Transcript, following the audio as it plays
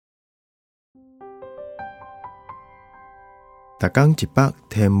逐天一百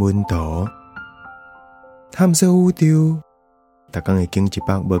天文图，探索宇宙。逐天会经一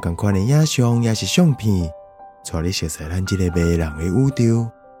百无同款的影像，也是相片，带你熟悉咱这个迷人的宇宙。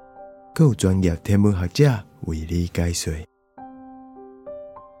更有专业天文学者为你解说。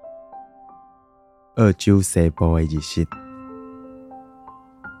澳洲西部的日食。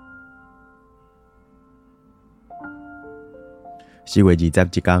4月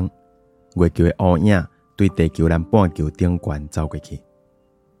21日，月球的乌影对地球南半球顶端走过去。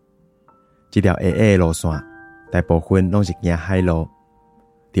这条矮矮的路线，大部分拢是行海路。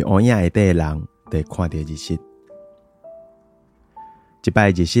伫乌影下底的人，就会看到日食。这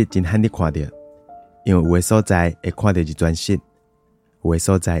摆的日食真罕你看到，因为有的所在会看到日全食，有的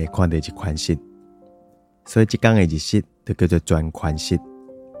所在会看到日全食，所以这天的日食就叫做全全食，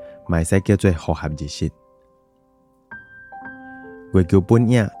嘛会使叫做复合日食。月球本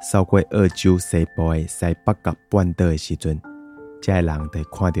影扫过澳洲西部的西北角半岛的时阵，这个人就会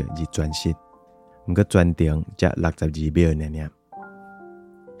看到日全食，不过全程才62秒尔尔。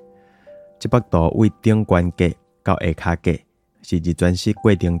这幅图为顶端格到下骹格，是日全食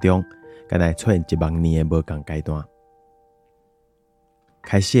过程中敢若出现1万年的无同阶段。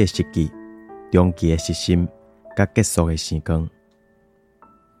开始的时期、中期的实心，甲结束的星光。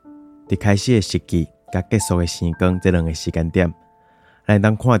伫开始的时期甲结束的星光这两个时间点，咱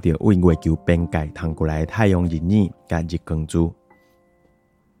当看到为月球边界通过来的太阳日影甲日光珠。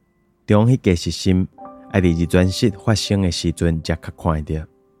中迄个实心爱伫日全食发生的时阵才较看得到。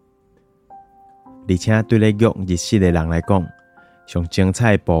而且对咧约日食的人来讲，上精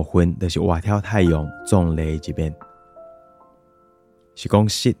彩的部分就是外跳太阳壮丽的一面，是讲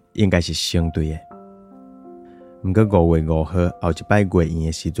食应该是相对的。不过5月5号后一摆月圆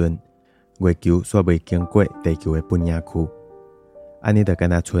的时阵，月球煞未经过地球的本影区，安尼就敢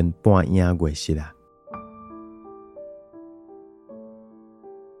若剩半影月食啊。